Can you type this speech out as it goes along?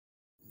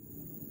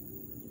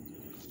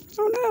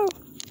Oh no.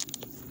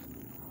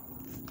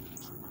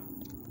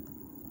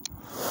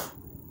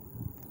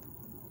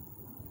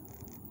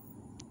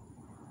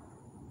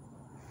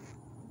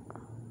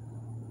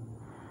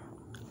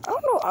 I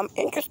don't know. I'm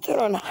interested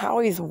on how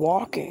he's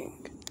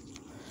walking.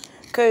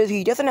 Because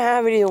he doesn't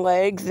have any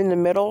legs in the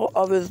middle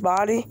of his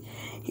body.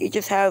 He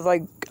just has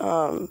like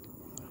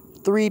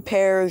 3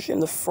 pairs in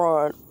the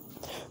front.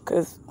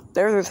 Because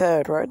there's his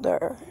head right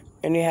there.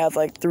 And he has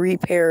like 3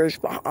 pairs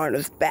behind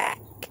his back.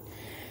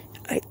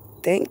 I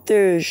think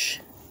there's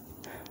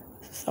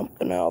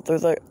something else.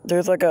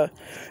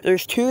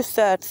 There's 2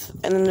 sets,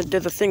 and then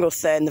there's a single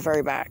set in the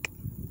very back.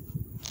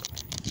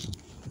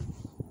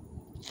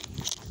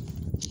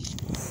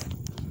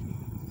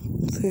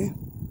 See?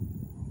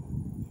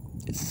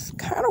 It's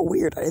kind of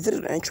weird. Is it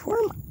an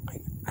inchworm?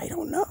 I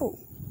don't know.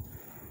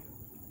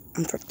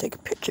 I'm trying to take a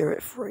picture of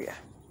it for you.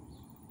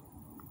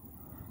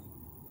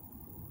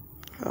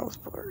 That was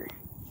blurry.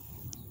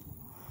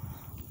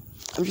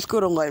 I'm just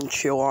gonna let him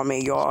chill on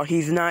me, y'all.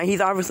 He's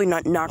obviously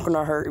not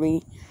gonna hurt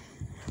me.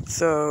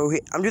 So,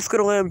 I'm just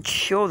gonna let him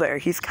chill there.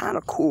 He's kind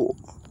of cool.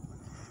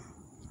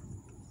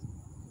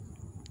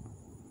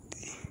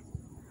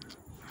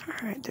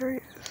 Alright, there he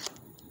is.